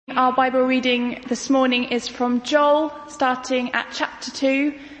Our Bible reading this morning is from Joel, starting at chapter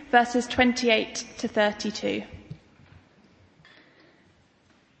 2, verses 28 to 32.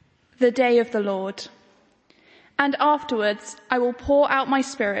 The day of the Lord. And afterwards I will pour out my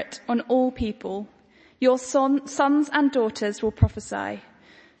spirit on all people. Your sons and daughters will prophesy.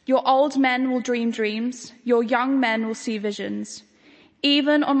 Your old men will dream dreams. Your young men will see visions.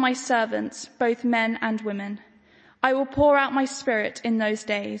 Even on my servants, both men and women. I will pour out my spirit in those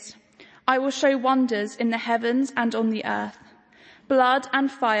days. I will show wonders in the heavens and on the earth, blood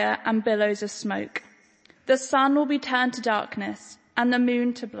and fire and billows of smoke. The sun will be turned to darkness and the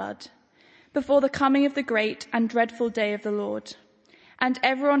moon to blood before the coming of the great and dreadful day of the Lord. And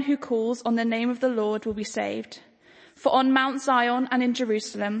everyone who calls on the name of the Lord will be saved. For on Mount Zion and in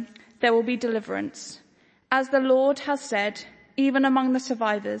Jerusalem there will be deliverance, as the Lord has said, even among the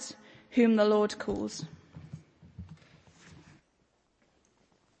survivors whom the Lord calls.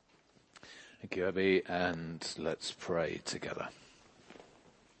 Thank you, Abby, and let's pray together.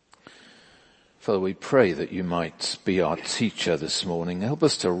 Father, we pray that you might be our teacher this morning. Help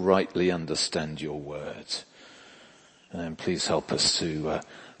us to rightly understand your word. And please help us to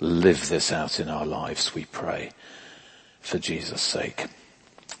live this out in our lives, we pray, for Jesus' sake.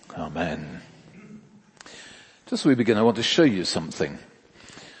 Amen. Just as we begin, I want to show you something.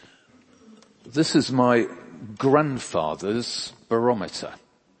 This is my grandfather's barometer.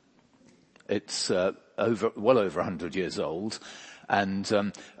 It's well over 100 years old, and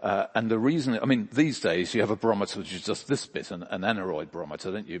the reason, I mean, these days you have a barometer which is just this bit, an aneroid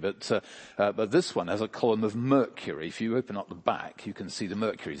barometer, don't you? But this one has a column of mercury. If you open up the back, you can see the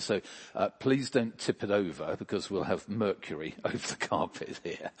mercury. So please don't tip it over, because we'll have mercury over the carpet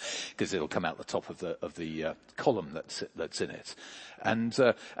here, because it'll come out the top of the column that's in it. And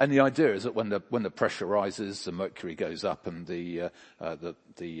the idea is that when the pressure rises, the mercury goes up, and the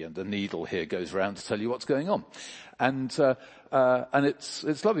needle here goes around to tell you what's going on. And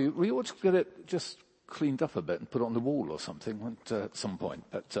it's lovely. We ought to get it just cleaned up a bit and put it on the wall or something at some point.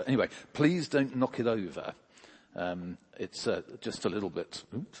 But anyway, please don't knock it over. It's just a little bit.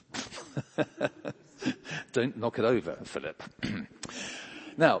 Oops. Don't knock it over, Philip.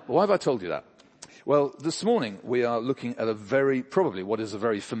 Now, why have I told you that? Well, this morning we are looking at probably what is a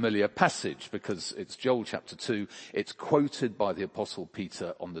very familiar passage, because it's Joel chapter 2. It's quoted by the Apostle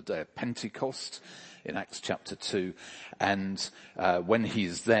Peter on the day of Pentecost in Acts chapter 2. And when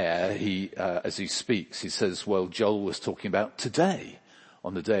he's there, as he speaks, he says, well, Joel was talking about today,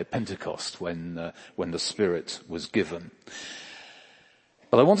 on the day of Pentecost, when the Spirit was given.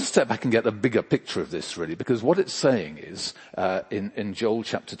 But I want to step back and get a bigger picture of this, really, because what it's saying is, in Joel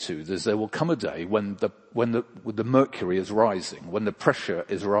chapter 2, there will come a day when the mercury is rising, when the pressure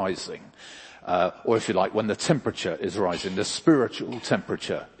is rising, or if you like, when the temperature is rising, the spiritual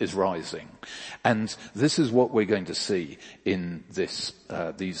temperature is rising. And this is what we're going to see in these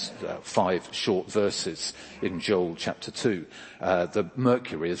 5 short verses in Joel chapter 2. The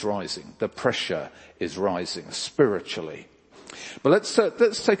mercury is rising, the pressure is rising spiritually. But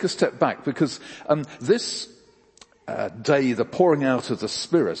let's take a step back, because this day, the pouring out of the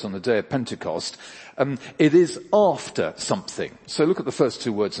Spirit on the day of Pentecost, it is after something. So look at the first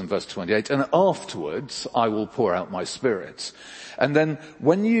 2 words in verse 28, and afterwards I will pour out my Spirit. And then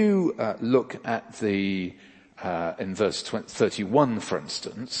when you look at in verse 31, for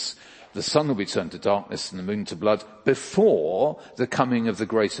instance, the sun will be turned to darkness and the moon to blood before the coming of the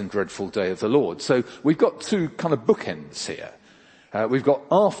great and dreadful day of the Lord. So we've got 2 kind of bookends here. We've got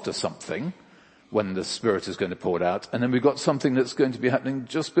after something, when the Spirit is going to pour it out, and then we've got something that's going to be happening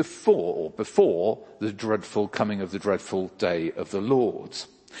just before the dreadful coming of the dreadful day of the Lord.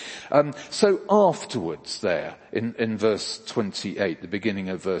 So afterwards there, in verse 28, the beginning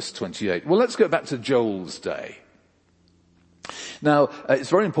of verse 28. Well, let's go back to Joel's day. Now, it's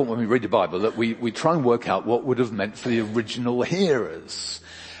very important when we read the Bible that we try and work out what would have meant for the original hearers.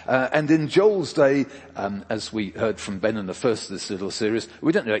 And in Joel's day, as we heard from Ben in the first of this little series,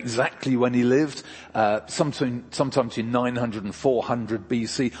 we don't know exactly when he lived, sometime between 900 and 400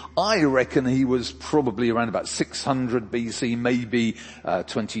 BC. I reckon he was probably around about 600 BC, maybe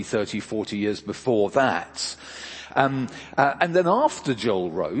 20, 30, 40 years before that. And then after Joel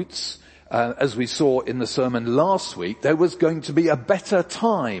wrote, as we saw in the sermon last week, there was going to be a better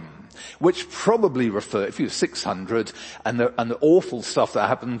time, which probably refer, if you were 600, and the awful stuff that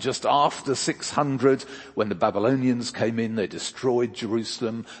happened just after 600, when the Babylonians came in, they destroyed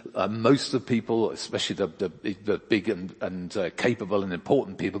Jerusalem. Most of the people, especially the big and capable and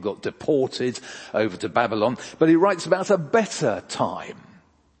important people, got deported over to Babylon. But he writes about a better time.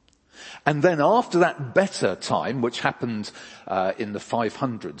 And then after that better time, which happened in the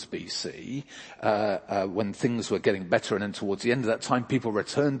 500s BC, when things were getting better, and then towards the end of that time, people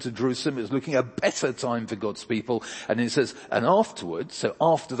returned to Jerusalem. It was looking a better time for God's people. And it says, and afterwards, so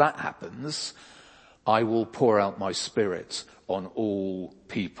after that happens, I will pour out my Spirit on all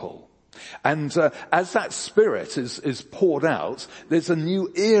people. And as that Spirit is poured out, there's a new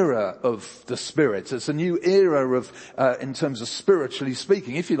era of the Spirit. It's a new era of, in terms of spiritually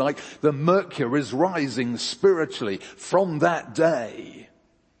speaking, if you like, the mercury is rising spiritually from that day.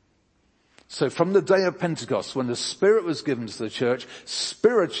 So from the day of Pentecost, when the Spirit was given to the church,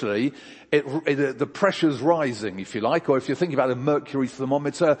 spiritually, the pressure's rising, if you like, or if you're thinking about a mercury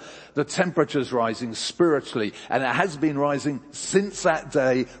thermometer, the temperature's rising spiritually, and it has been rising since that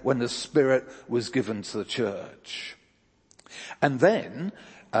day when the Spirit was given to the church. And then,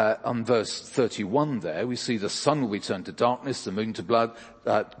 on verse 31 there, we see the sun will be turned to darkness, the moon to blood,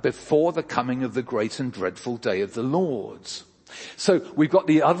 before the coming of the great and dreadful day of the Lord. So we've got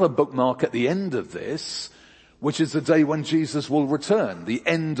the other bookmark at the end of this, which is the day when Jesus will return, the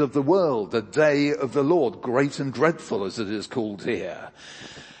end of the world, the day of the Lord, great and dreadful as it is called here.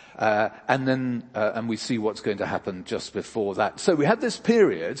 And we see what's going to happen just before that. So we had this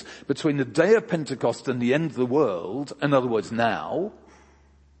period between the day of Pentecost and the end of the world. In other words, now,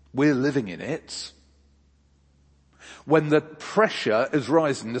 we're living in it. When the pressure is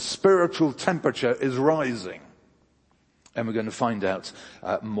rising, the spiritual temperature is rising. And we're going to find out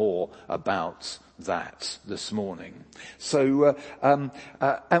more about that this morning. So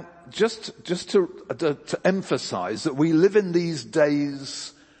just to emphasize that we live in these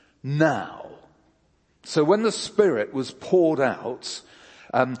days now. So when the Spirit was poured out,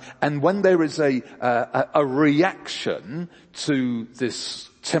 and when there is a reaction to this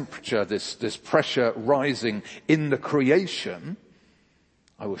temperature, this pressure rising in the creation,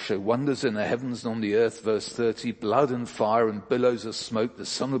 I will show wonders in the heavens and on the earth, verse 30, blood and fire and billows of smoke. The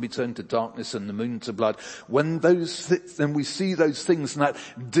sun will be turned to darkness and the moon to blood. When we see those things and that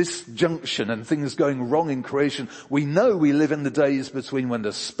disjunction and things going wrong in creation, we know we live in the days between when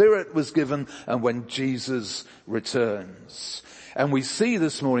the Spirit was given and when Jesus returns. And we see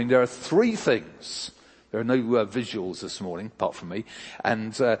this morning there are three things. There are no visuals this morning, apart from me.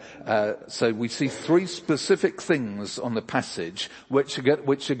 And so we see three specific things on the passage which are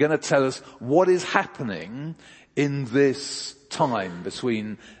going to tell us what is happening in this time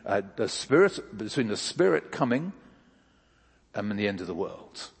between the Spirit coming and the end of the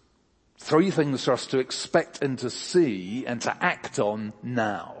world. Three things for us to expect and to see and to act on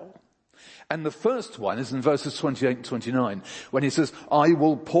now. And the first one is in verses 28 and 29, when he says, I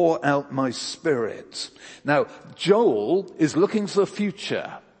will pour out my Spirit. Now, Joel is looking to the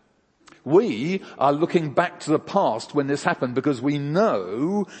future. We are looking back to the past when this happened, because we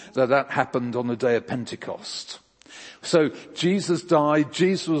know that happened on the day of Pentecost. So Jesus died,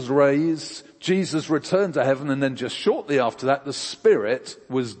 Jesus was raised, Jesus returned to heaven, and then just shortly after that, the Spirit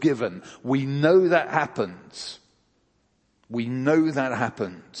was given. We know that happened. We know that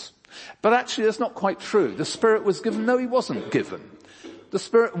happened. But actually that's not quite true. The Spirit was given. No, he wasn't given. The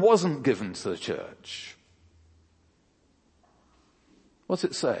Spirit wasn't given to the church. What's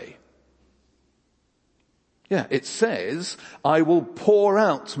it say? Yeah, it says, I will pour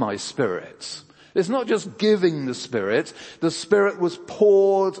out my Spirit. It's not just giving the Spirit was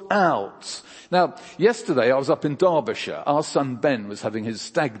poured out. Now, yesterday I was up in Derbyshire. Our son Ben was having his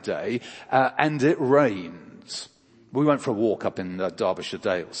stag day, and it rained. We went for a walk up in Derbyshire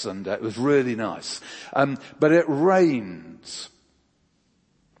Dales, and it was really nice. But it rained.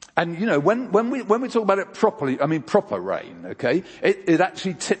 And you know, when we talk about it properly, I mean proper rain, okay? It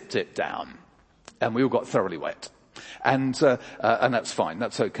actually tipped it down. And we all got thoroughly wet. And that's fine,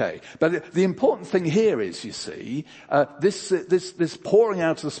 that's okay. But the important thing here is, you see, this pouring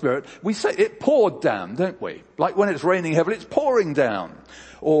out of the Spirit, we say it poured down, don't we? Like when it's raining heavily, it's pouring down.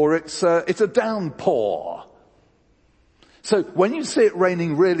 Or it's a downpour. So when you see it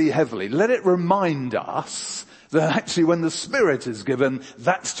raining really heavily, let it remind us that actually when the Spirit is given,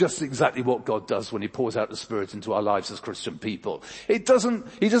 that's just exactly what God does when he pours out the Spirit into our lives as Christian people. He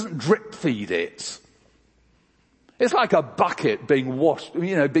doesn't drip feed it. It's like a bucket being washed,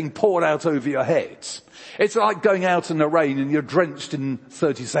 being poured out over your head. It's like going out in the rain and you're drenched in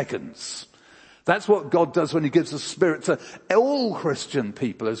 30 seconds. That's what God does when he gives the Spirit to all Christian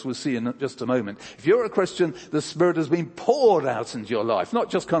people, as we'll see in just a moment. If you're a Christian, the Spirit has been poured out into your life, not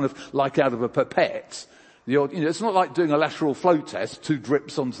just kind of like out of a pipette. It's not like doing a lateral flow test, 2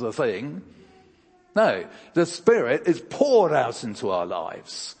 drips onto the thing. No, the Spirit is poured out into our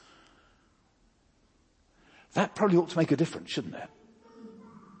lives. That probably ought to make a difference, shouldn't it?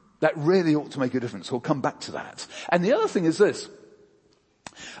 That really ought to make a difference. We'll come back to that. And the other thing is this.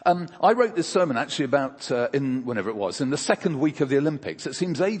 I wrote this sermon actually about, in the second week of the Olympics. It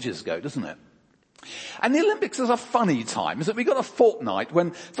seems ages ago, doesn't it? And the Olympics is a funny time, isn't it? We've got a fortnight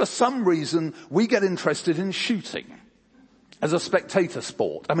when, for some reason, we get interested in shooting as a spectator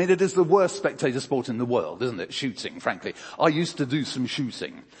sport. I mean, it is the worst spectator sport in the world, isn't it? Shooting, frankly. I used to do some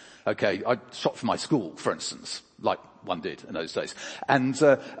shooting. Okay, I shot for my school, for instance, like one did in those days. And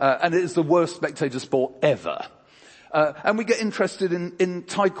it is the worst spectator sport ever. And we get interested in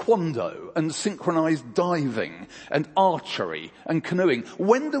taekwondo and synchronized diving and archery and canoeing.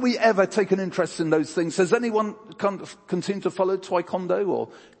 When do we ever take an interest in those things? Has anyone continued to follow taekwondo or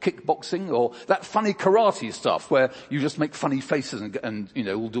kickboxing or that funny karate stuff where you just make funny faces and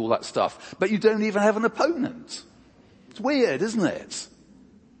we'll do all that stuff, but you don't even have an opponent? It's weird, isn't it?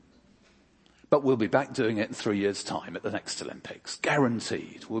 But we'll be back doing it in 3 years' time at the next Olympics.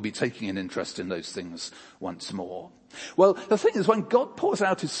 Guaranteed. We'll be taking an interest in those things once more. Well, the thing is, when God pours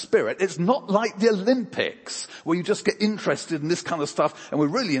out his Spirit, it's not like the Olympics, where you just get interested in this kind of stuff and we're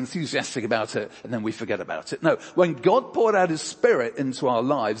really enthusiastic about it and then we forget about it. No, when God poured out his Spirit into our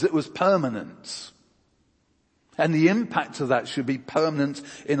lives, it was permanent. And the impact of that should be permanent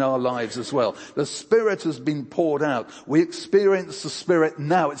in our lives as well. The Spirit has been poured out. We experience the Spirit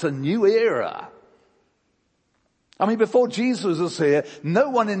now. It's a new era. I mean, before Jesus was here, no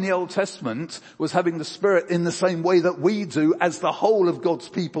one in the Old Testament was having the Spirit in the same way that we do as the whole of God's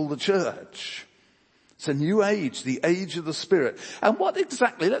people, the church. It's a new age, the age of the Spirit. And what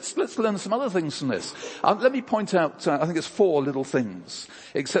exactly, let's learn some other things from this. Let me point out, I think it's 4 little things,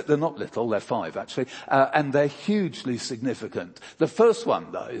 except they're not little, they're 5 actually, and they're hugely significant. The first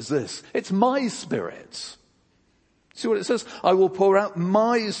one though is this, it's my Spirit. See what it says? I will pour out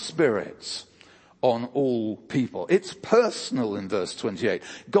my Spirit on all people. It's personal in verse 28.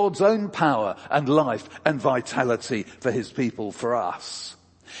 God's own power and life and vitality for his people, for us.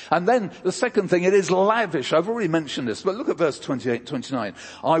 And then the second thing, it is lavish. I've already mentioned this, but look at verse 28, 29.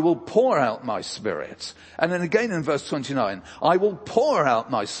 I will pour out my Spirit. And then again in verse 29, I will pour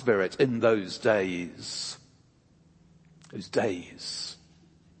out my Spirit in those days. Those days.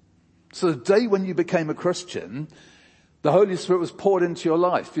 So the day when you became a Christian, the Holy Spirit was poured into your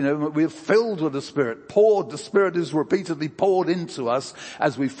life. We're filled with the Spirit, poured. The Spirit is repeatedly poured into us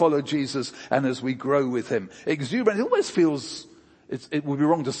as we follow Jesus and as we grow with him. Exuberant. It almost feels, it would be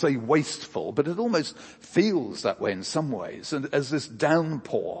wrong to say wasteful, but it almost feels that way in some ways. And as this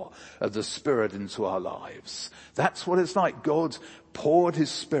downpour of the Spirit into our lives. That's what it's like. God poured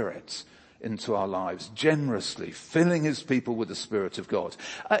his Spirit into our lives generously, filling his people with the Spirit of God.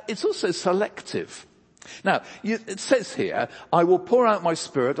 It's also selective. Now, it says here, I will pour out my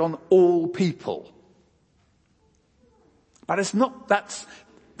Spirit on all people. But it's not, that's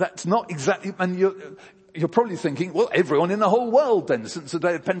not exactly, and you're probably thinking, well, everyone in the whole world then, since the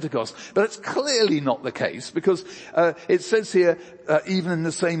day of Pentecost. But it's clearly not the case, because it says here, even in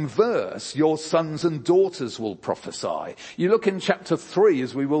the same verse, your sons and daughters will prophesy. You look in chapter 3,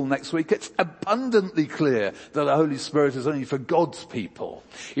 as we will next week, it's abundantly clear that the Holy Spirit is only for God's people.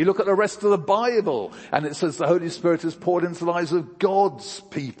 You look at the rest of the Bible, and it says the Holy Spirit is poured into the lives of God's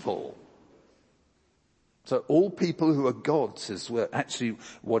people. So all people who are God's is actually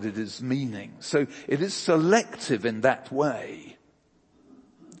what it is meaning. So it is selective in that way.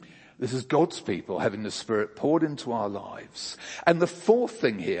 This is God's people having the Spirit poured into our lives. And the fourth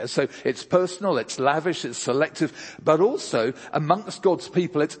thing here, so it's personal, it's lavish, it's selective, but also amongst God's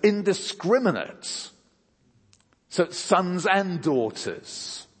people it's indiscriminate. So it's sons and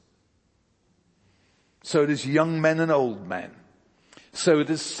daughters. So it is young men and old men. So it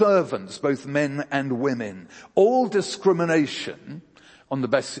is servants, both men and women. All discrimination on the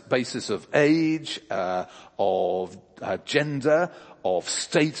basis of age, of gender, of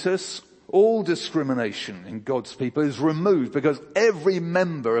status, all discrimination in God's people is removed because every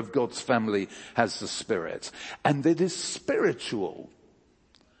member of God's family has the Spirit. And it is spiritual.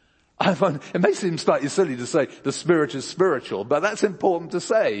 It may seem slightly silly to say the Spirit is spiritual, but that's important to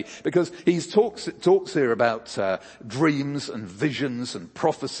say because he talks here about dreams and visions and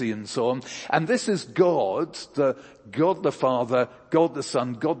prophecy and so on. And this is God the Father, God the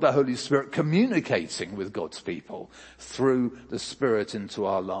Son, God the Holy Spirit communicating with God's people through the Spirit into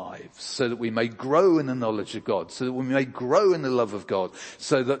our lives so that we may grow in the knowledge of God, so that we may grow in the love of God,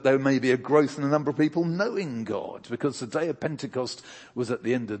 so that there may be a growth in the number of people knowing God, because the day of Pentecost was at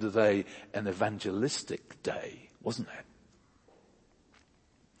the end of the day an evangelistic day, wasn't it?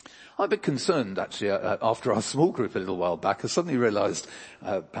 I'm a bit concerned, actually, after our small group a little while back. I suddenly realised,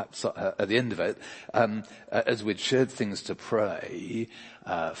 perhaps at the end of it, as we'd shared things to pray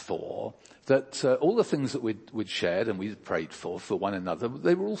for, that all the things that we'd shared and we'd prayed for one another,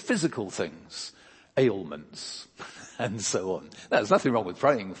 they were all physical things, ailments, and so on. Now, there's nothing wrong with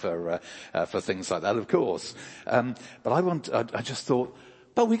praying for things like that, of course. But I just thought,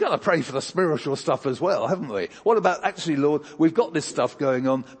 but we've got to pray for the spiritual stuff as well, haven't we? What about, actually, Lord, we've got this stuff going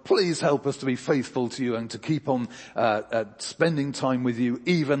on. Please help us to be faithful to you and to keep on spending time with you,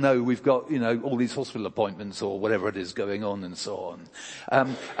 even though we've got, all these hospital appointments or whatever it is going on and so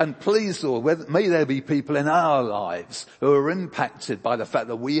on. And please, Lord, may there be people in our lives who are impacted by the fact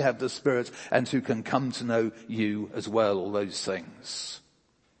that we have the Spirit and who can come to know you as well, all those things.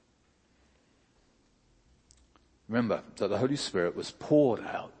 Remember that the Holy Spirit was poured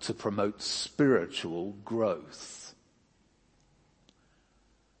out to promote spiritual growth.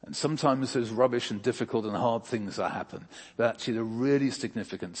 And sometimes there's rubbish and difficult and hard things that happen. But actually the really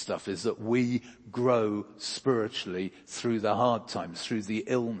significant stuff is that we grow spiritually through the hard times, through the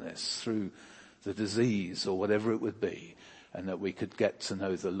illness, through the disease or whatever it would be. And that we could get to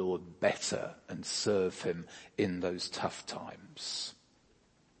know the Lord better and serve him in those tough times.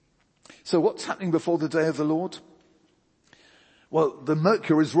 So what's happening before the day of the Lord? Well, the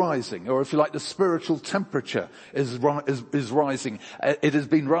mercury is rising, or if you like, the spiritual temperature is rising. It has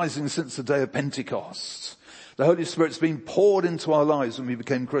been rising since the day of Pentecost. The Holy Spirit's been poured into our lives when we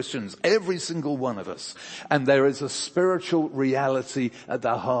became Christians, every single one of us. And there is a spiritual reality at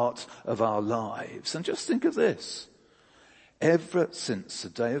the heart of our lives. And just think of this. Ever since the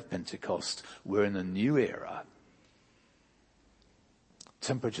day of Pentecost, we're in a new era.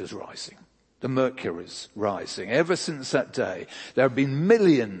 Temperature's rising. The mercury's rising. Ever since that day, there have been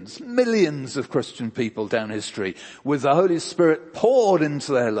millions of Christian people down history with the Holy Spirit poured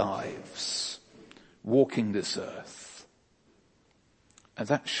into their lives, walking this earth. And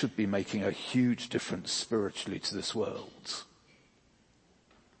that should be making a huge difference spiritually to this world.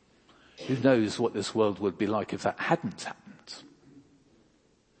 Who knows what this world would be like if that hadn't happened?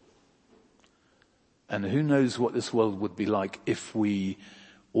 And who knows what this world would be like if we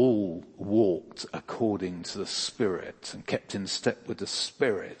all walked according to the Spirit and kept in step with the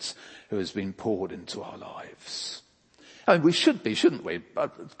Spirit who has been poured into our lives. And we should be, shouldn't we?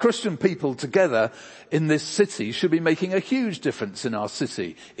 Christian people together in this city should be making a huge difference in our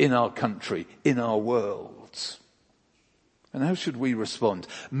city, in our country, in our world. And how should we respond?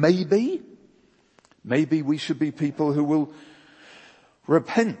 Maybe we should be people who will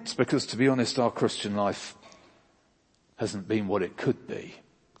repent, because to be honest, our Christian life hasn't been what it could be.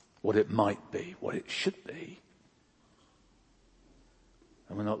 What it might be, what it should be.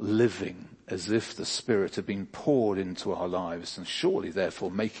 And we're not living as if the Spirit had been poured into our lives and surely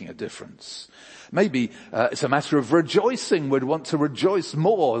therefore making a difference. Maybe it's a matter of rejoicing. We'd want to rejoice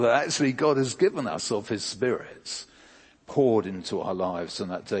more that actually God has given us of his Spirit poured into our lives on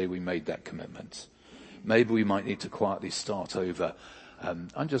that day we made that commitment. Maybe we might need to quietly start over.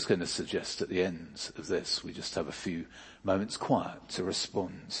 I'm just going to suggest at the end of this, we just have a few moments quiet to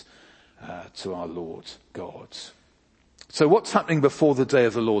respond to our Lord God. So what's happening before the day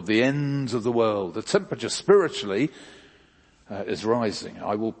of the Lord? The end of the world. The temperature spiritually is rising.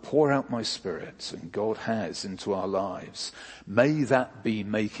 I will pour out my Spirit, and God has, into our lives. May that be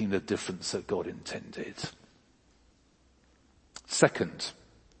making the difference that God intended. Second,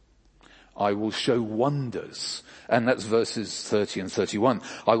 I will show wonders. And that's verses 30 and 31.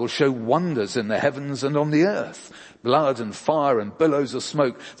 I will show wonders in the heavens and on the earth. Blood and fire and billows of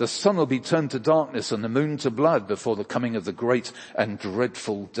smoke. The sun will be turned to darkness and the moon to blood before the coming of the great and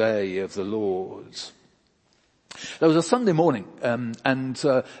dreadful day of the Lord. There was a Sunday morning, and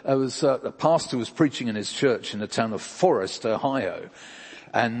there was a pastor who was preaching in his church in the town of Forest, Ohio.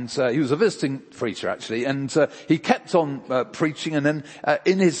 And he was a visiting preacher, actually, and he kept on preaching, and then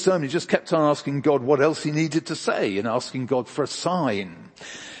in his sermon he just kept on asking God what else he needed to say and asking God for a sign.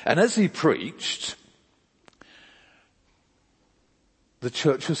 And as he preached, the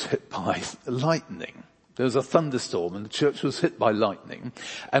church was hit by lightning. There was a thunderstorm and the church was hit by lightning.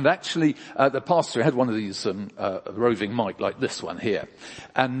 And actually, the pastor had one of these roving mic like this one here.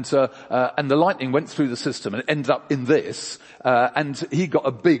 And the lightning went through the system and it ended up in this. And he got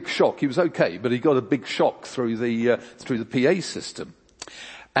a big shock. He was okay, but he got a big shock through the PA system.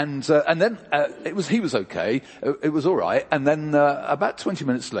 And then he was okay. It was all right. And then about 20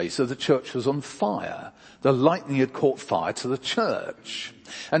 minutes later, the church was on fire. The lightning had caught fire to the church,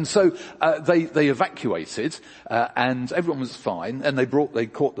 and so they evacuated, and everyone was fine. And they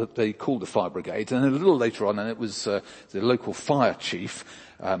called the fire brigade. And a little later on, and it was the local fire chief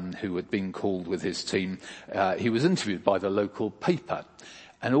who had been called with his team. He was interviewed by the local paper,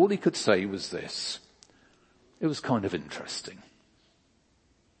 and all he could say was this: "It was kind of interesting."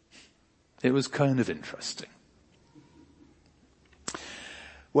 It was kind of interesting.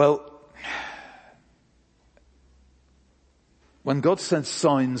 Well, when God sends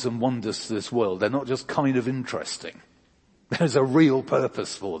signs and wonders to this world, they're not just kind of interesting. There's a real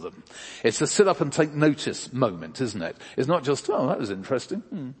purpose for them. It's a sit up and take notice moment, isn't it? It's not just, oh, that was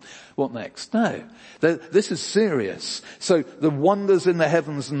interesting. What next? No. This is serious. So the wonders in the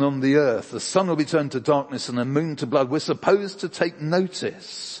heavens and on the earth, the sun will be turned to darkness and the moon to blood. We're supposed to take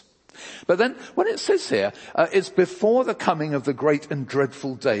notice. But then when it says here, it's before the coming of the great and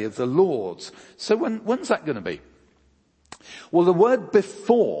dreadful day of the Lord. So when's that going to be? Well, the word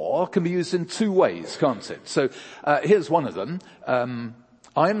before can be used in two ways, can't it? So here's one of them.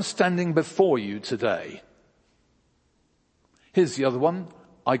 I am standing before you today. Here's the other one.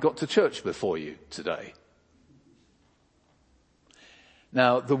 I got to church before you today.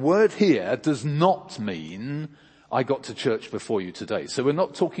 Now, the word here does not mean I got to church before you today. So we're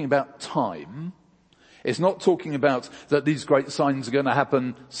not talking about time. It's not talking about that these great signs are going to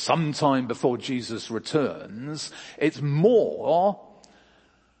happen sometime before Jesus returns. It's more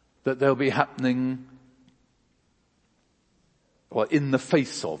that they'll be happening, well, in the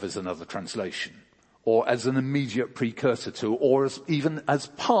face of is another translation, or as an immediate precursor to, or even as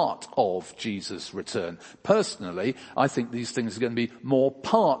part of Jesus' return. Personally, I think these things are going to be more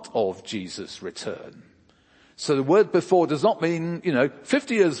part of Jesus' return. So the word before does not mean,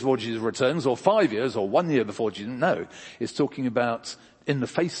 50 years before Jesus returns, or 5 years, or 1 year before Jesus. No, it's talking about in the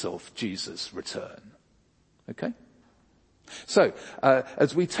face of Jesus' return. Okay? So,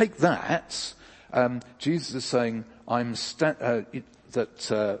 as we take that, Jesus is saying,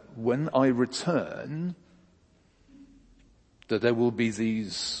 that when I return, that there will be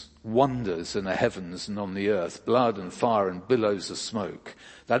these wonders in the heavens and on the earth, blood and fire and billows of smoke.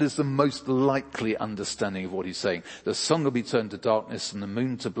 That is the most likely understanding of what he's saying. The sun will be turned to darkness and the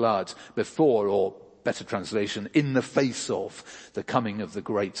moon to blood before, or better translation, in the face of the coming of the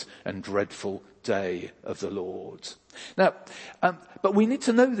great and dreadful day of the Lord. Now, but we need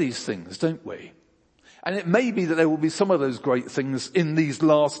to know these things, don't we? And it may be that there will be some of those great things in these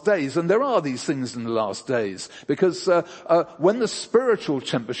last days, and there are these things in the last days, because when the spiritual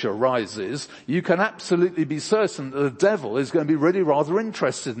temperature rises, you can absolutely be certain that the devil is going to be really rather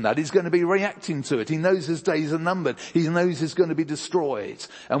interested in that. He's going to be reacting to it. He knows his days are numbered. He knows he's going to be destroyed.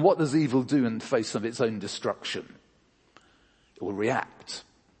 And what does evil do in the face of its own destruction? It will react.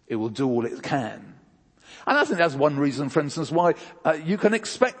 It will do all it can. And I think that's one reason, for instance, why you can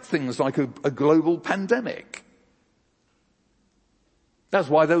expect things like a global pandemic. That's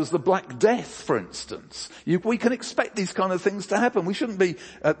why there was the Black Death, for instance. We can expect these kind of things to happen. We shouldn't be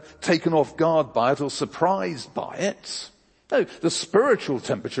taken off guard by it or surprised by it. No, the spiritual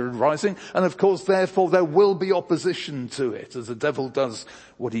temperature is rising, and of course, therefore, there will be opposition to it as the devil does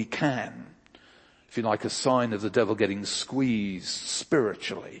what he can. If you like, a sign of the devil getting squeezed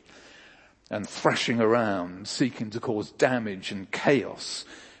spiritually and thrashing around, seeking to cause damage and chaos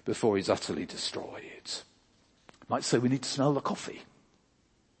before he's utterly destroyed. You might say we need to smell the coffee.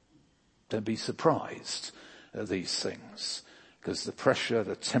 Don't be surprised at these things, because the pressure,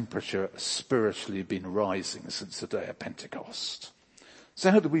 the temperature spiritually have been rising since the day of Pentecost.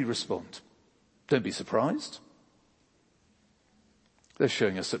 So how do we respond? Don't be surprised. They're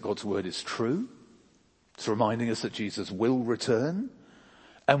showing us that God's word is true. It's reminding us that Jesus will return.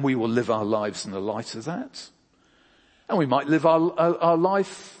 And we will live our lives in the light of that. And we might live our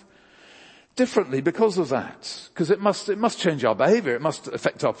life differently because of that. Because it must change our behavior. It must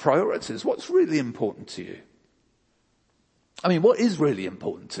affect our priorities. What's really important to you? I mean, what is really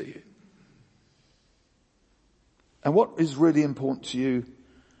important to you? And what is really important to you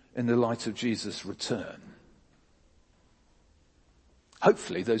in the light of Jesus' return?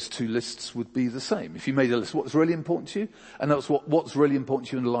 Hopefully those two lists would be the same. If you made a list, what's really important to you, and that's what's really important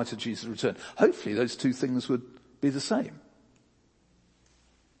to you in the light of Jesus' return. Hopefully those two things would be the same.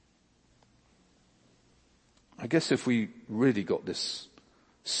 I guess if we really got this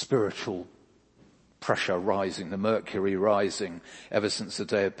spiritual pressure rising, the mercury rising ever since the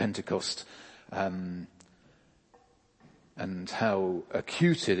day of Pentecost, and how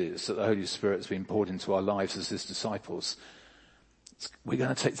acute it is that the Holy Spirit has been poured into our lives as his disciples, we're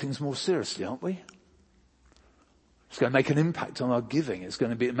going to take things more seriously, aren't we? It's going to make an impact on our giving. It's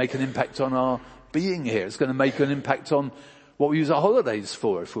going to make an impact on our being here. It's going to make an impact on what we use our holidays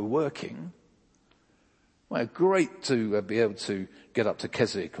for if we're working. Well, great to be able to get up to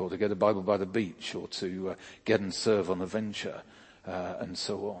Keswick or to get a Bible by the beach or to get and serve on a venture and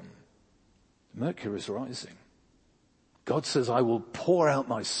so on. Mercury is rising. God says, I will pour out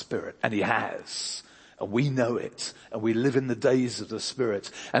my Spirit, and he has. And we know it, and we live in the days of the Spirit.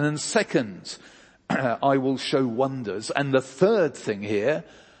 And then second, I will show wonders. And the third thing here,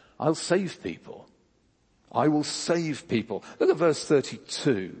 I'll save people. I will save people. Look at verse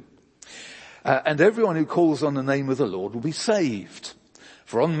 32. And everyone who calls on the name of the Lord will be saved.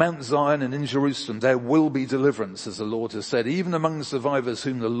 For on Mount Zion and in Jerusalem there will be deliverance, as the Lord has said, even among the survivors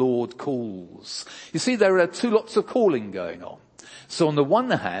whom the Lord calls. You see, there are two lots of calling going on. So on the one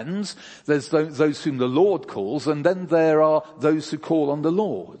hand, there's those whom the Lord calls, and then there are those who call on the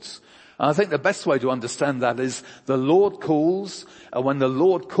Lord. And I think the best way to understand that is the Lord calls, and when the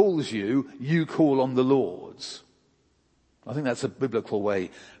Lord calls you, you call on the Lord. I think that's a biblical way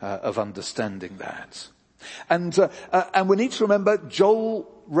of understanding that. And we need to remember Joel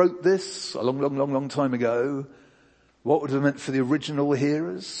wrote this a long time ago. What would it have meant for the original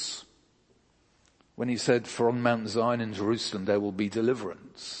hearers? When he said, for on Mount Zion in Jerusalem there will be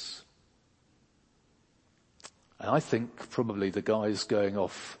deliverance. And I think probably the guys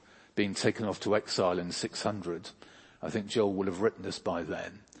being taken off to exile in 600, I think Joel would have written this by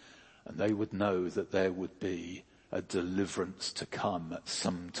then. And they would know that there would be a deliverance to come at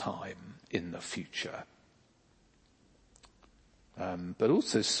some time in the future. But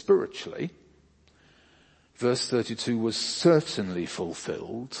also spiritually, verse 32 was certainly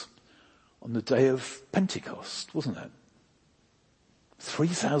fulfilled on the day of Pentecost, wasn't it?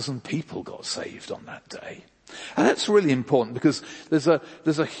 3,000 people got saved on that day. And that's really important because there's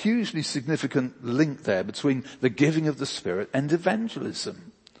a hugely significant link there between the giving of the Spirit and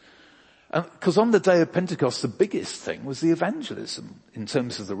evangelism. Because on the day of Pentecost, the biggest thing was the evangelism in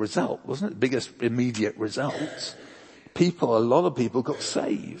terms of the result, wasn't it? The biggest immediate result. A lot of people got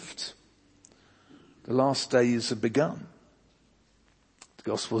saved. The last days have begun. The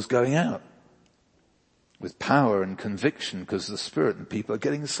gospel's going out with power and conviction because the Spirit and people are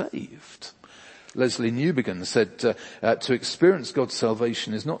getting saved. Leslie Newbegin said, to experience God's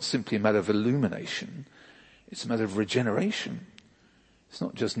salvation is not simply a matter of illumination, it's a matter of regeneration. It's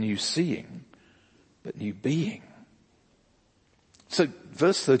not just new seeing, but new being. So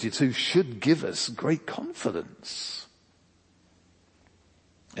verse 32 should give us great confidence.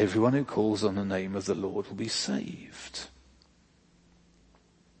 Everyone who calls on the name of the Lord will be saved.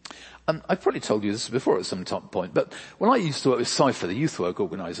 I've probably told you this before at some point, but when I used to work with Cypher, the youth work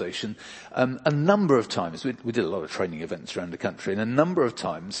organisation, a number of times, we did a lot of training events around the country, and a number of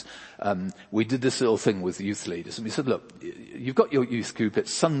times we did this little thing with youth leaders, and we said, look, you've got your youth group,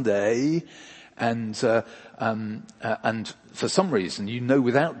 it's Sunday, and for some reason you know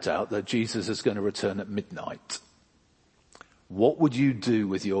without doubt that Jesus is going to return at midnight. What would you do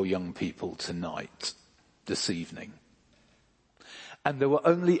with your young people tonight, this evening? And there were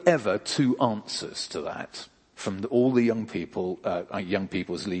only ever two answers to that from all the young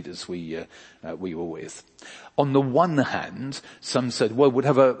people's leaders we were with. On the one hand, some said, well, we'd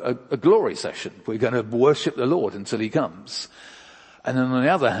have a glory session. We're going to worship the Lord until he comes. And then on the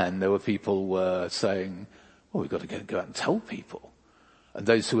other hand, there were people saying, well, we've got to go out and tell people. And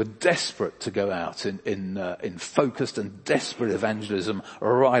those who were desperate to go out in focused and desperate evangelism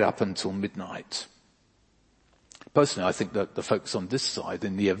right up until midnight. Personally, I think that the folks on this side,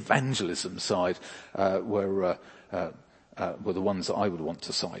 in the evangelism side, were the ones that I would want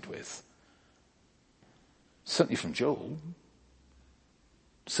to side with. Certainly from Joel,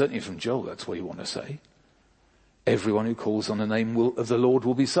 that's what you want to say. Everyone who calls on the name of the Lord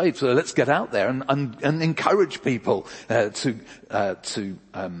will be saved. So let's get out there and encourage people to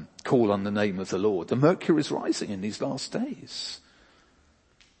call on the name of the Lord. The mercury is rising in these last days.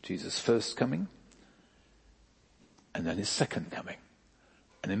 Jesus' first coming, and then his second coming.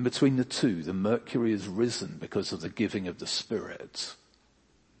 And in between the two, the mercury has risen because of the giving of the Spirit.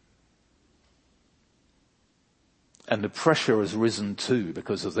 And the pressure has risen too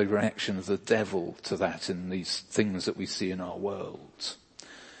because of the reaction of the devil to that in these things that we see in our world.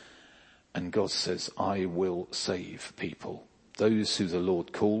 And God says, I will save people. Those who the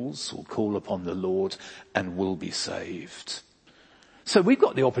Lord calls will call upon the Lord and will be saved. So we've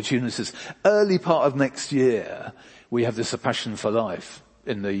got the opportunities. Early part of next year, we have this A Passion for Life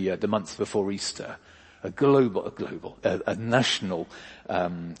in the month before Easter. A national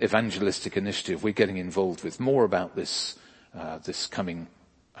evangelistic initiative we're getting involved with. More about this this coming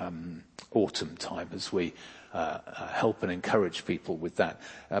autumn time as we help and encourage people with that.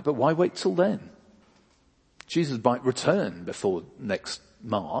 But why wait till then? Jesus might return before next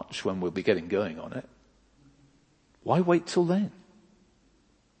March when we'll be getting going on it. Why wait till then?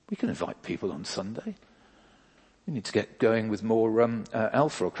 We can invite people on Sunday. We need to get going with more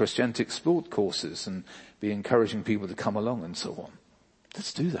Alpha or Christianity Explored courses and be encouraging people to come along and so on.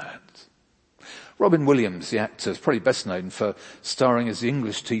 Let's do that. Robin Williams, the actor, is probably best known for starring as the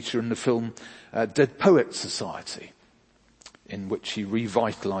English teacher in the film Dead Poets Society, in which he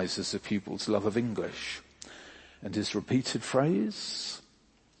revitalises the pupils' love of English. And his repeated phrase,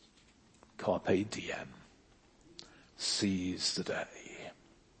 Carpe diem, seize the day.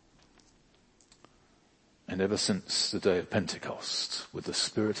 And ever since the day of Pentecost, with the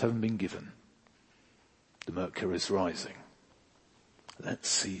Spirit having been given, the mercury is rising. Let's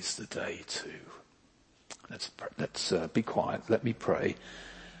seize the day too. Let's be quiet. Let me pray,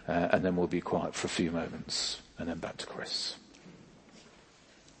 and then we'll be quiet for a few moments, and then back to Chris.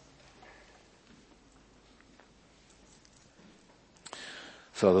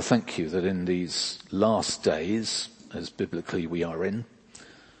 Father, thank you that in these last days, as biblically we are in,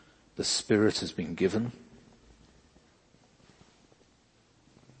 the Spirit has been given.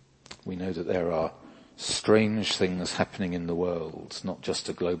 We know that there are strange things happening in the world, not just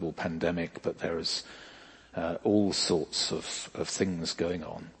a global pandemic, but there is all sorts of things going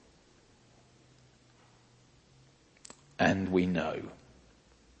on. And we know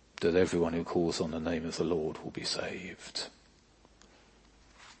that everyone who calls on the name of the Lord will be saved.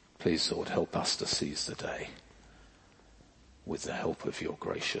 Please, Lord, help us to seize the day with the help of your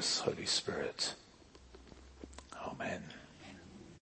gracious Holy Spirit. Amen.